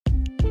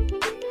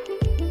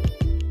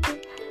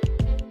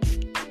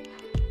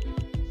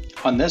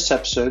On this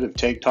episode of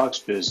Take Talks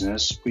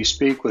Business, we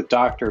speak with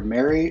Dr.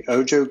 Mary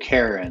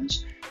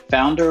Ojo-Cairns,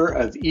 founder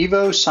of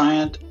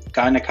EvoScient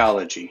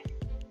Gynecology.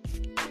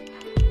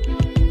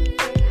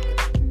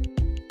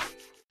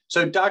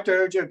 So,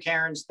 Dr.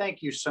 Ojo-Cairns,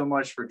 thank you so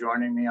much for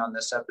joining me on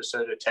this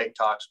episode of Take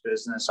Talks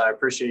Business. I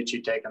appreciate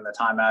you taking the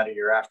time out of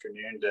your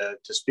afternoon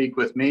to speak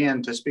with me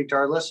and to speak to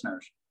our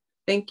listeners.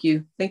 Thank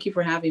you. Thank you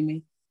for having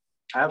me.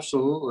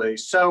 Absolutely.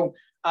 So,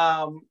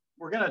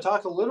 we're going to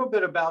talk a little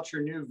bit about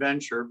your new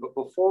venture, but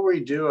before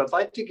we do, I'd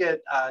like to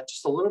get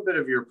just a little bit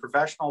of your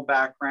professional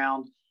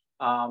background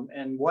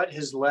and what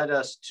has led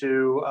us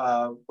to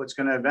what's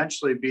going to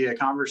eventually be a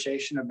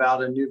conversation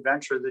about a new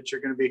venture that you're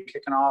going to be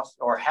kicking off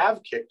or have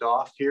kicked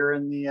off here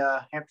in the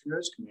Hampton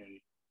Roads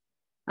community.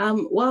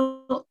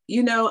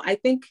 I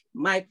think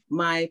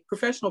my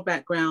professional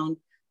background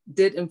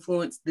did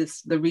influence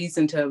the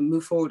reason to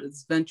move forward with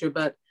this venture,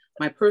 but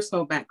my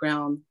personal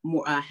background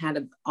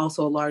had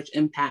also a large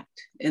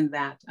impact in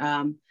that.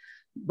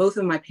 Both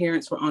of my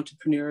parents were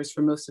entrepreneurs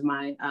for most of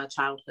my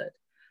childhood.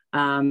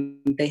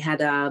 They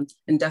had an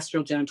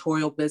industrial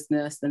janitorial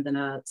business and then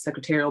a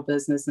secretarial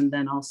business and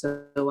then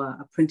also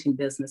a printing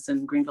business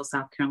in Greenville,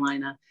 South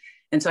Carolina.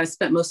 And so I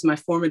spent most of my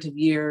formative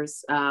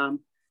years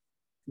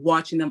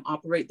watching them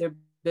operate their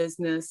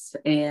business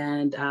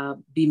and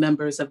be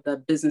members of the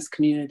business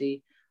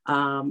community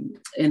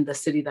in the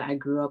city that I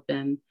grew up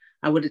in.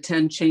 I would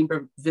attend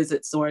chamber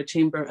visits or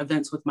chamber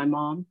events with my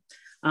mom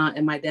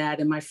and my dad.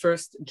 And my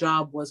first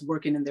job was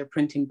working in their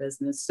printing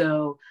business.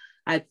 So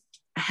I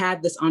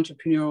had this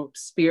entrepreneurial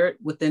spirit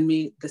within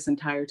me this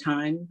entire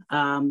time,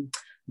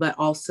 but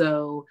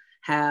also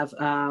have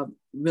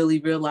really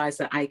realized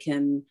that I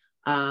can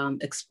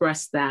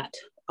express that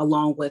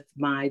along with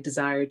my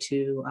desire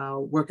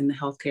to work in the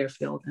healthcare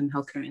field and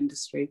healthcare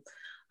industry.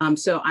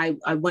 So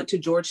I went to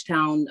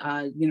Georgetown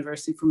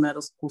University for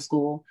medical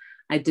school.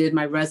 I did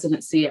my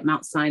residency at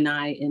Mount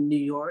Sinai in New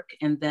York.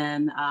 And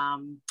then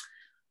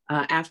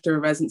after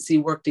residency,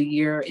 worked a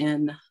year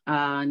in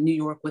New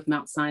York with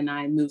Mount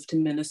Sinai, moved to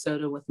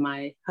Minnesota with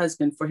my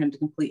husband for him to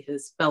complete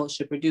his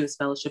fellowship or do his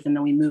fellowship. And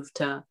then we moved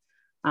to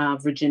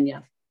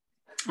Virginia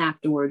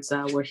afterwards,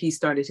 where he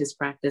started his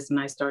practice and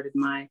I started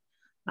my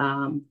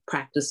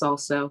practice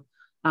also.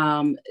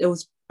 It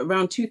was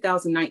around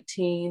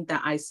 2019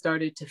 that I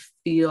started to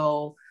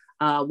feel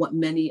what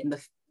many in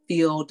the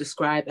field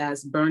describe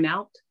as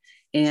burnout.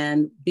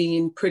 And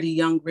being pretty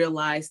young,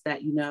 realized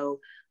that,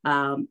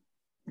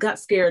 got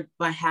scared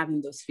by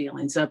having those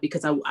feelings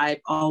because I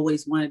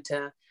always wanted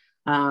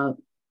to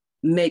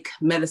make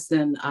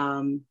medicine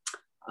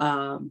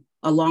a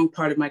long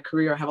part of my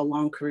career, have a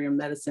long career in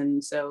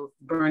medicine. So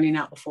burning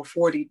out before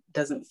 40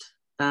 doesn't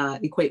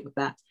equate with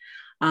that.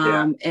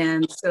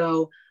 And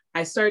so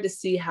I started to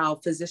see how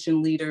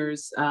physician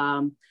leaders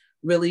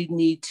really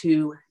need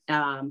to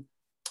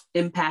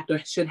impact or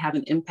should have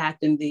an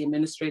impact in the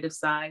administrative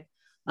side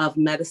of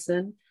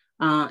medicine.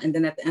 And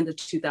then at the end of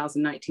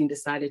 2019,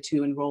 decided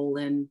to enroll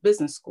in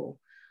business school.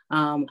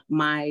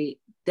 My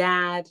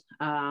dad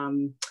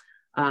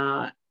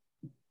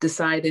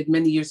decided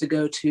many years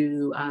ago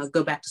to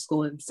go back to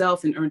school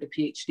himself and earned a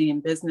PhD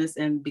in business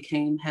and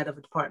became head of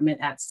a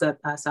department at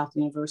South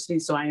University.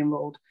 So I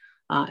enrolled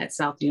at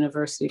South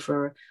University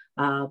for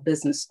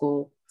business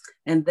school.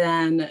 And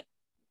then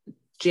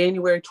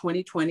January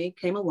 2020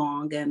 came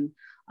along and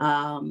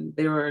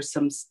there were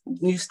some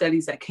new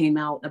studies that came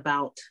out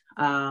about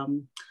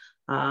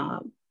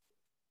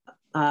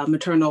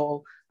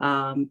maternal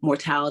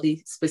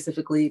mortality,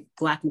 specifically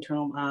Black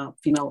maternal,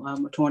 female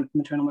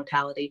maternal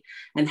mortality,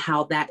 and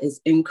how that is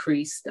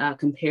increased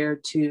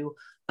compared to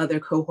other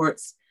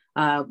cohorts,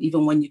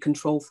 even when you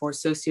control for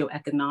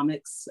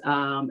socioeconomics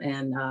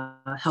and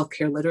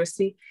healthcare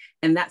literacy.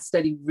 And that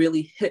study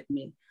really hit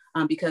me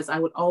because I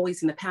would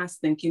always in the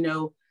past think,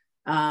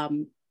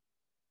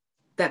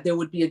 that there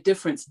would be a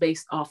difference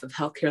based off of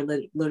healthcare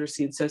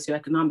literacy and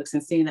socioeconomics,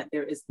 and seeing that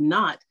there is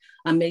not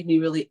made me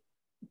really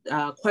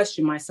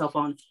question myself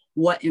on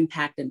what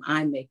impact am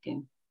I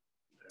making.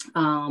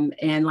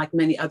 And like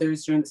many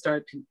others during the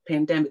start of the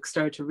pandemic,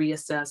 started to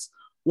reassess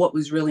what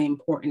was really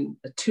important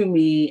to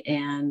me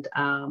and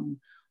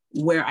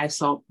where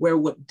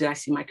did I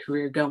see my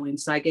career going.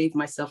 So I gave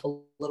myself a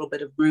little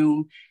bit of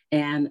room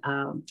and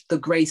the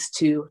grace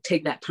to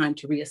take that time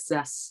to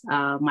reassess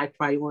my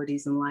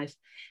priorities in life.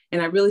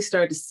 And I really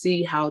started to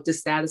see how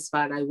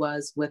dissatisfied I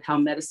was with how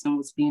medicine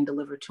was being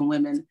delivered to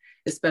women,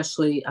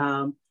 especially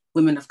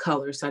women of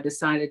color. So I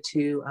decided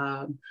to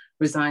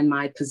resign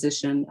my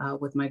position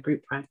with my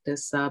group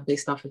practice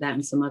based off of that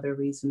and some other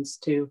reasons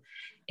too.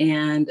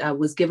 And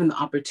was given the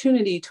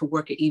opportunity to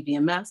work at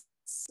EVMS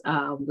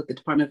with the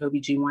Department of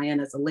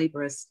OBGYN as a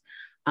laborist.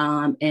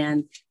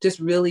 And just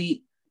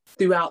really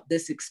throughout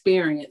this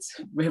experience,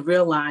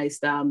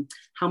 realized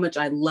how much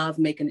I love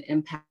making an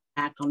impact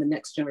on the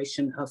next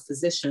generation of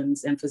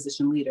physicians and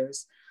physician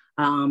leaders.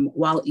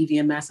 While at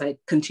EVMS, I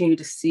continue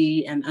to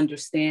see and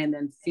understand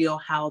and feel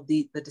how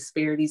the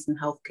disparities in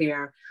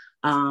healthcare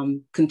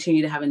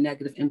continue to have a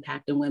negative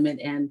impact on women,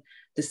 and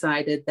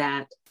decided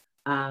that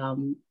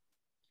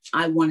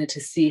I wanted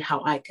to see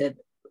how I could,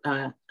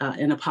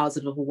 in a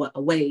positive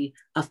way,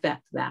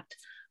 affect that.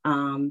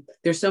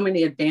 There's so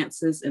many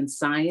advances in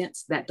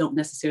science that don't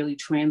necessarily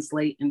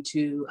translate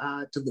into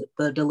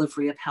the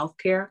delivery of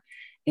healthcare.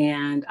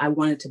 And I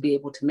wanted to be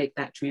able to make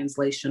that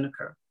translation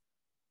occur.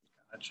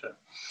 Gotcha.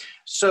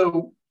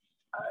 So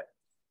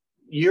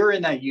you're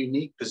in that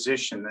unique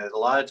position that a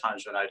lot of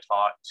times when I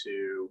talk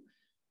to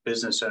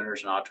business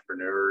owners and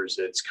entrepreneurs,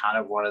 it's kind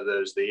of one of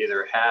those, they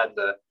either had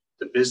the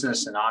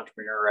business and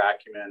entrepreneur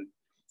acumen,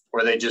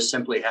 or they just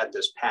simply had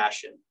this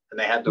passion and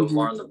they had to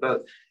learn them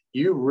both.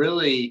 You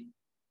really,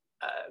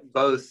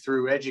 both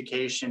through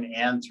education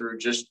and through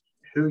just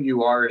who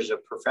you are as a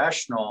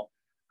professional,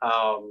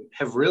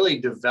 have really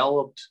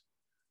developed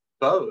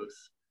both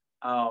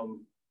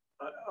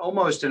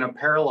almost in a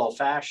parallel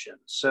fashion.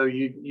 So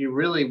you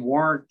really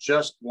weren't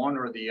just one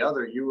or the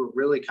other. You were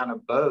really kind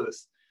of both,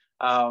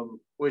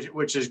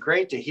 which is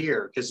great to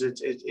hear, because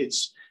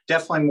it's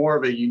definitely more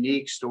of a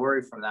unique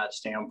story from that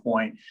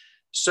standpoint.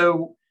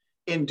 So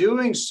in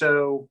doing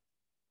so,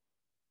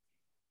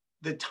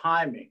 the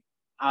timing,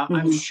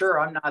 I'm sure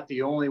I'm not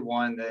the only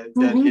one that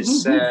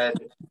has said,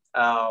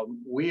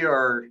 we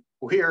are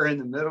in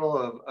the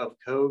middle of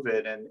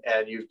COVID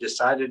and you've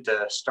decided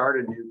to start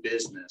a new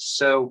business.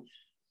 So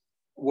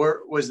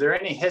was there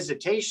any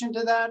hesitation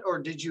to that, or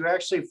did you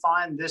actually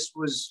find this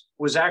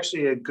was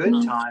actually a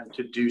good time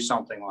to do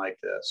something like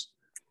this?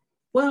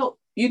 Well,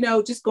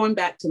 just going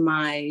back to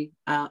my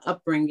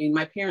upbringing,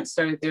 my parents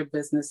started their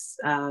business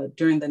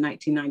during the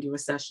 1990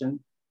 recession.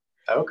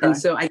 Okay. And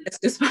so I guess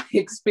just my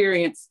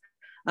experience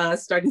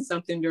starting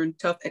something during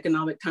tough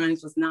economic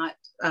times was not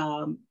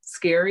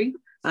scary,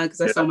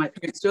 because I saw my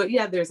parents do it.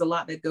 Yeah, there's a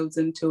lot that goes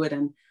into it,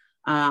 and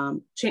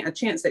a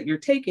chance that you're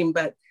taking,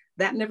 but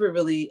that never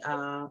really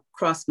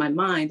crossed my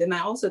mind. And I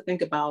also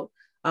think about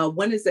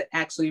when is it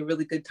actually a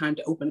really good time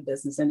to open a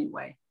business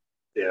anyway?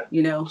 Yeah.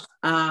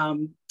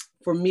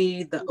 For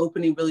me, the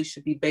opening really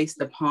should be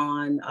based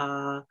upon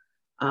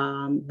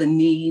the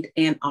need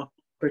and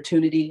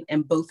opportunity,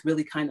 and both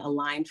really kind of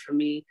aligned for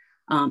me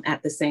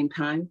at the same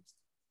time.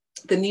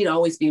 The need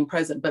always being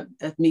present, but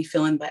me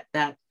feeling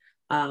that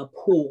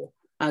pull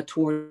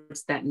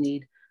towards that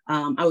need.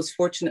 I was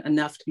fortunate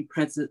enough to be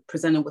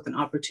presented with an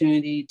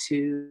opportunity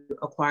to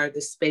acquire the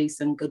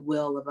space and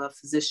goodwill of a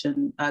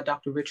physician,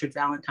 Dr. Richard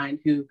Valentine,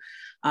 who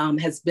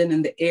has been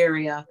in the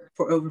area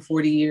for over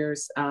 40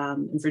 years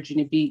in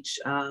Virginia Beach,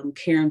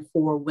 caring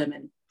for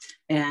women.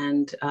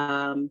 And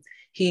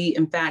he,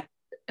 in fact,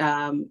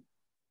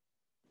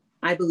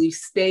 I believe,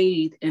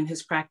 stayed in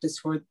his practice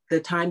for the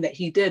time that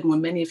he did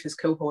when many of his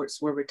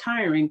cohorts were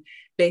retiring,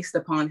 based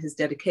upon his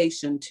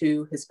dedication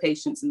to his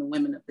patients and the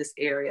women of this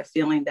area,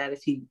 feeling that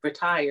if he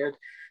retired,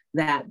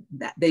 that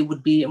they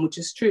would be, and which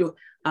is true,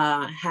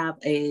 have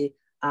a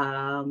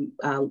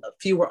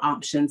fewer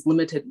options,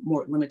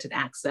 more limited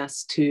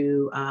access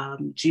to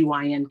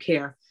GYN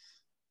care.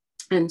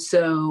 And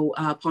so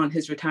upon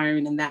his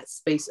retiring and that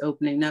space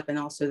opening up, and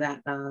also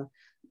that the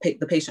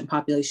patient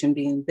population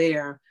being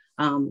there,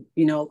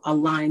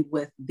 aligned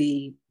with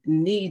the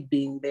need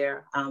being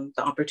there,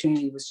 the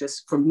opportunity was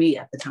just, for me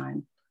at the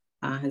time,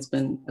 has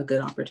been a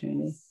good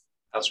opportunity.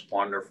 That's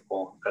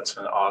wonderful. That's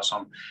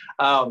awesome.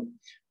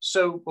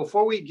 So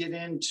before we get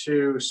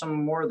into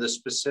some more of the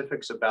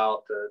specifics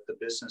about the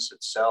business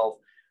itself,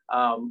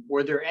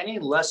 were there any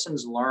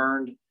lessons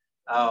learned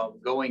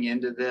going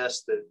into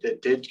this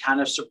that did kind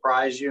of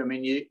surprise you? I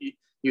mean,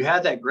 you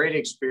had that great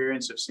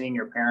experience of seeing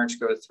your parents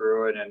go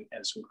through it and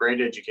some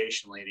great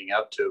education leading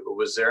up to it, but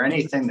was there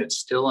anything that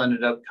still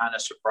ended up kind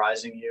of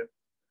surprising you?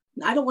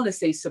 I don't want to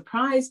say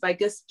surprised, but I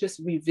guess just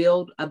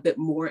revealed a bit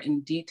more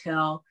in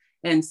detail.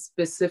 And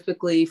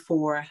specifically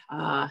for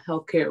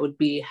healthcare, it would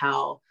be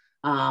how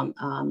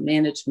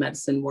managed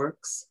medicine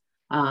works,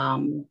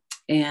 and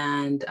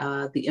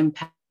the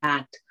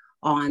impact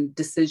on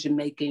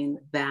decision-making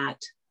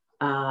that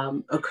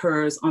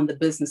occurs on the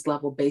business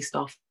level based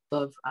off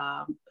of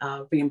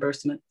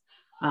reimbursement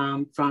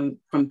from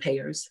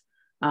payers.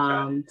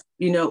 My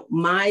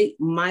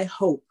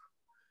hope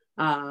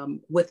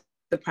with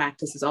the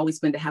practice has always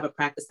been to have a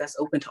practice that's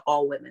open to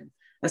all women.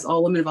 That's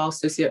all women of all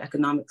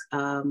socioeconomic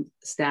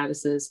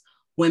statuses,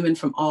 women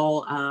from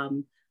all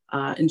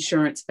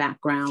insurance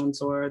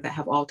backgrounds, or that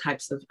have all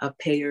types of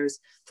payers,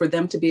 for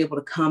them to be able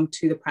to come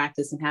to the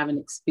practice and have an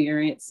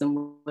experience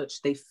in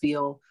which they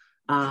feel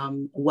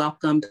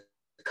welcomed,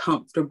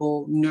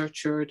 comfortable,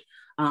 nurtured,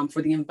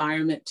 for the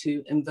environment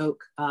to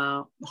invoke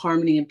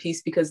harmony and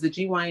peace, because the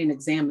GYN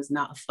exam is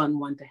not a fun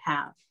one to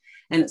have.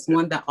 And it's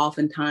one that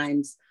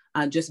oftentimes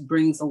just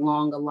brings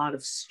along a lot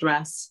of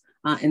stress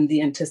and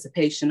the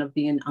anticipation of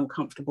being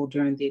uncomfortable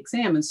during the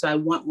exam. And so I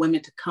want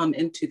women to come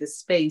into the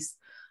space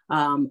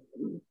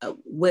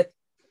with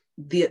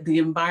the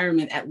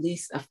environment at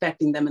least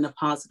affecting them in a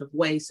positive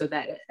way, so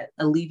that it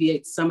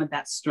alleviates some of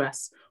that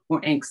stress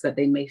or angst that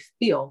they may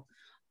feel.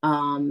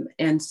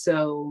 And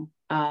so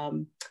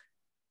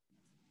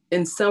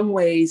in some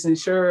ways,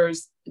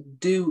 insurers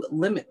do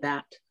limit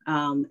that,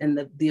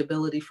 and the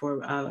ability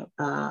for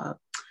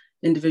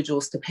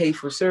individuals to pay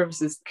for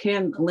services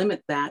can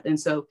limit that. And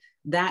so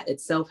that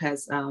itself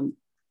has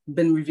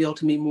been revealed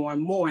to me more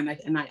and more.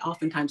 And I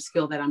oftentimes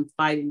feel that I'm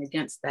fighting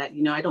against that.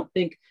 You know, I don't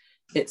think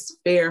it's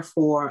fair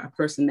for a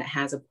person that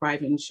has a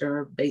private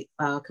insurer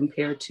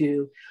compared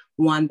to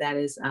one that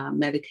is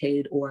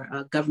Medicaid or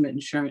government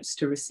insurance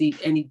to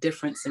receive any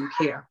difference in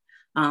care,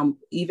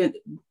 even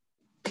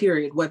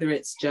period, whether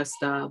it's just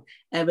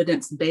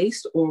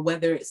evidence-based or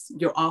whether it's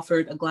you're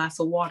offered a glass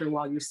of water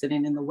while you're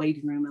sitting in the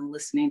waiting room and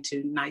listening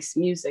to nice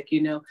music.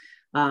 You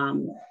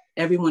know,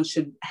 everyone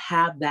should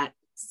have that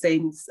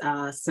same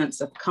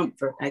sense of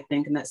comfort, I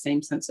think, and that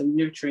same sense of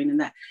nurturing,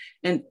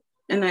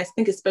 and I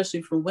think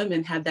especially for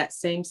women, have that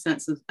same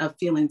sense of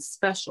feeling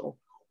special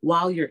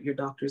while you're at your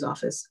doctor's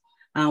office,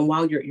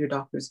 while you're at your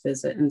doctor's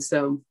visit. And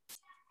so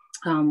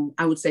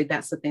I would say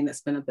that's the thing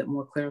that's been a bit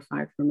more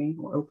clarified for me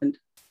or opened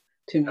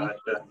to me.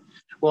 Gotcha.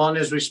 Well, and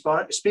as we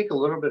speak a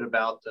little bit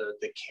about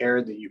the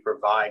care that you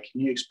provide,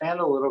 can you expand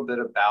a little bit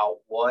about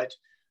what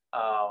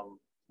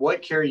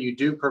care you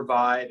do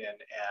provide, and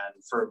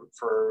for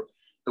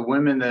the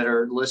women that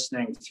are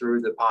listening through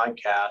the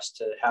podcast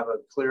to have a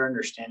clear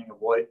understanding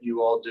of what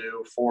you all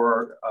do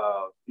for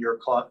your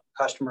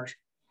customers?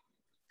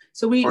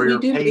 So we do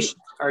patients.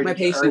 My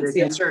patients,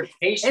 yes.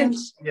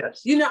 Patients, and,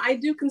 yes. You know, I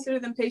do consider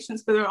them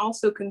patients, but they're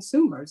also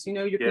consumers. You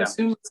know, you're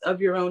consumers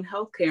of your own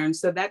healthcare, and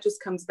so that just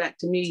comes back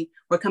to me,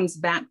 or comes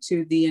back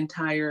to the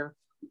entire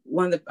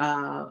one of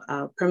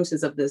the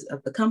premises of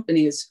the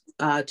company is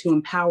to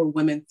empower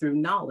women through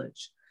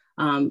knowledge.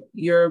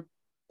 You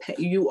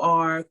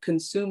are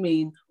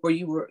consuming, or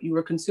you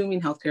were consuming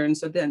healthcare, and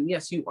so then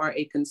yes, you are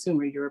a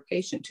consumer. You're a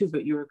patient too,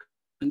 but you're a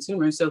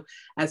consumer. And so,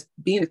 as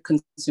being a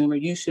consumer,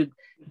 you should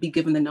be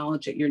given the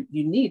knowledge that you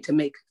need to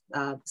make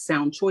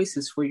sound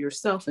choices for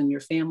yourself and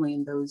your family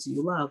and those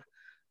you love.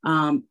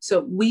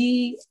 So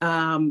we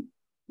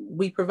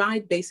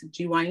provide basic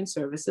GYN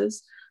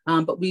services,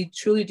 but we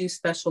truly do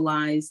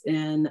specialize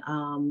in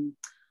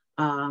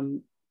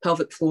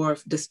pelvic floor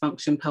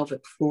dysfunction,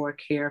 pelvic floor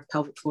care,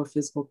 pelvic floor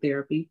physical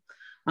therapy.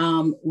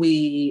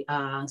 We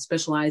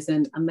specialize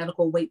in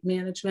medical weight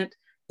management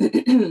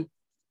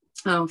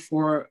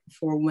for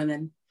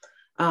women.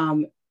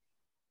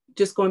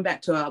 Just going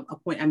back to a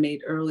point I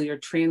made earlier,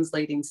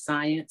 translating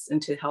science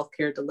into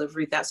healthcare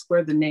delivery, that's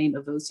where the name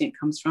Evosient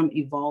comes from,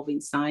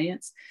 evolving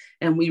science.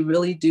 And we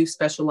really do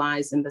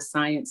specialize in the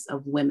science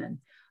of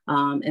women.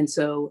 And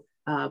so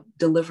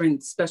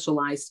delivering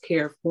specialized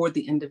care for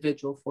the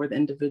individual's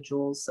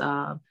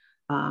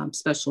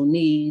special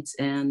needs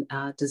and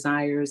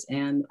desires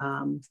and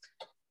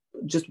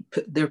just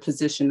their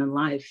position in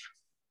life.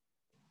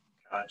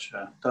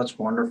 Gotcha. That's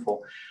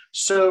wonderful.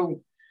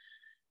 So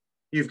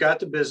you've got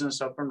the business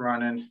up and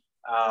running.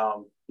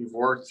 You've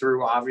worked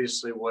through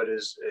obviously what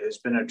has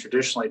been a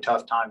traditionally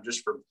tough time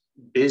just for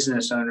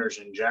business owners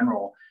in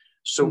general.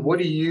 So what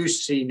do you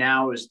see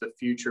now as the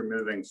future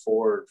moving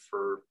forward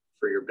for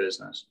your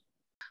business?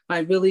 I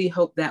really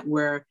hope that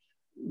we're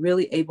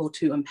really able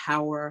to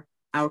empower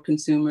our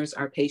consumers,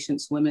 our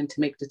patients, women,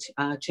 to make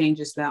the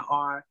changes that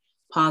are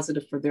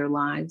positive for their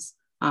lives,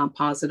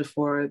 positive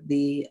for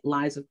the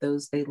lives of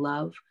those they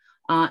love.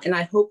 And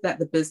I hope that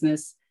the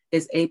business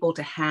is able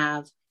to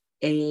have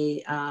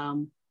a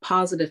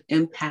positive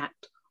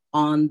impact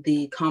on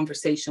the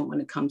conversation when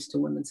it comes to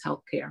women's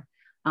healthcare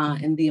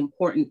and the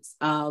importance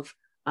of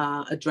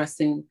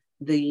addressing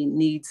the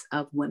needs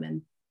of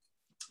women,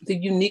 the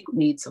unique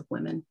needs of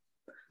women.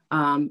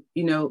 You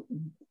know,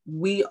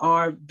 we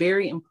are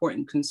very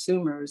important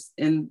consumers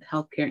in the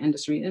healthcare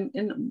industry,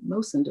 in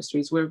most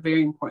industries. We're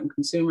very important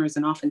consumers,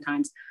 and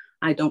oftentimes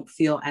I don't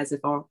feel as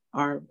if our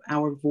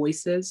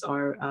voices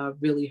are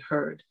really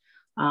heard.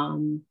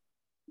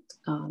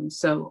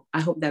 So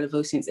I hope that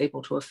Evosient is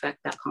able to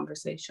affect that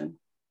conversation.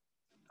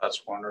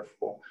 That's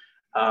wonderful.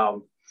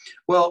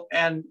 Well,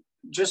 and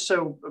just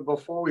so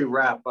before we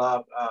wrap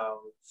up,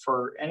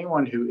 for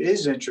anyone who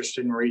is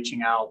interested in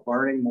reaching out,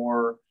 learning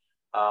more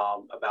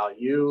about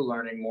you,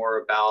 learning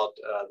more about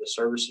the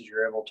services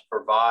you're able to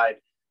provide,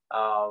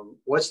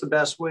 what's the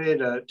best way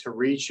to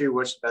reach you?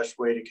 What's the best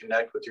way to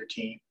connect with your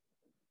team?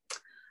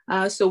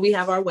 So we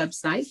have our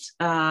website,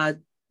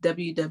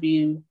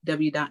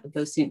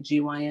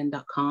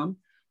 www.evosientgyn.com.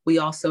 We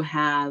also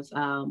have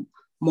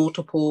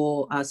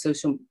multiple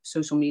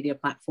social media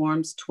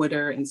platforms: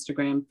 Twitter,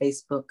 Instagram,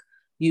 Facebook,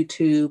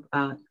 YouTube.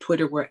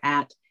 Twitter, we're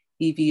at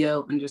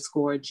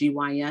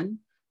EVO_GYN.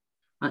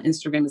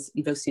 Instagram is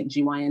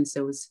EvosientGYN,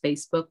 so is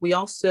Facebook. We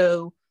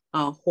also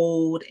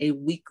hold a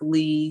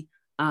weekly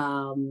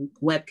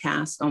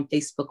webcast on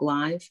Facebook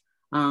Live.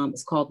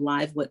 It's called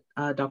Live with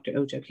Dr.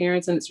 Ojo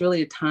Cairns, and it's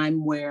really a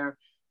time where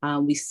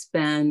we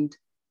spend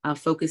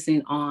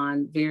focusing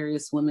on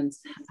various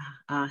women's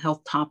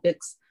health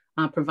topics,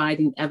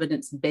 providing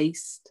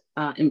evidence-based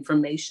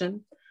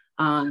information,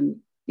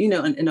 you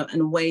know, in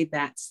a way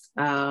that's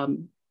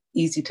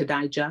easy to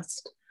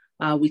digest.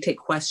 We take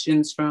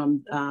questions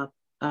from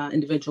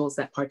individuals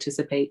that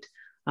participate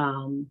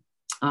in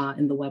the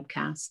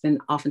webcast, and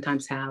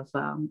oftentimes have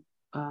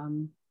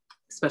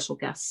special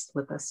guests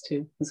with us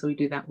too. And so we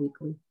do that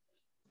weekly.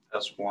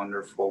 That's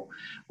wonderful.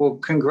 Well,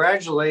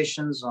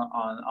 congratulations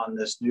on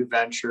this new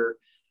venture.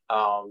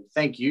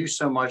 Thank you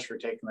so much for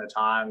taking the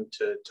time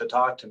to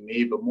talk to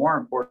me, but more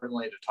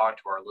importantly, to talk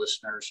to our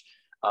listeners,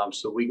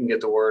 so we can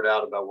get the word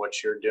out about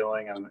what you're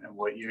doing and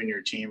what you and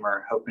your team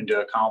are hoping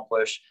to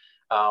accomplish.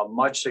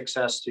 Much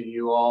success to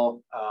you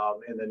all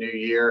in the new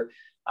year.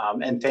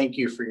 And thank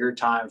you for your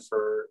time,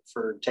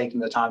 for taking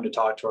the time to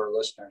talk to our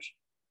listeners.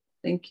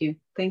 Thank you.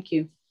 Thank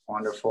you.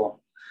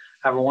 Wonderful.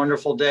 Have a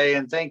wonderful day.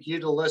 And thank you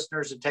to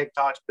listeners of Take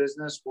Talks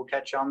Business. We'll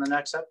catch you on the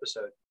next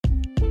episode.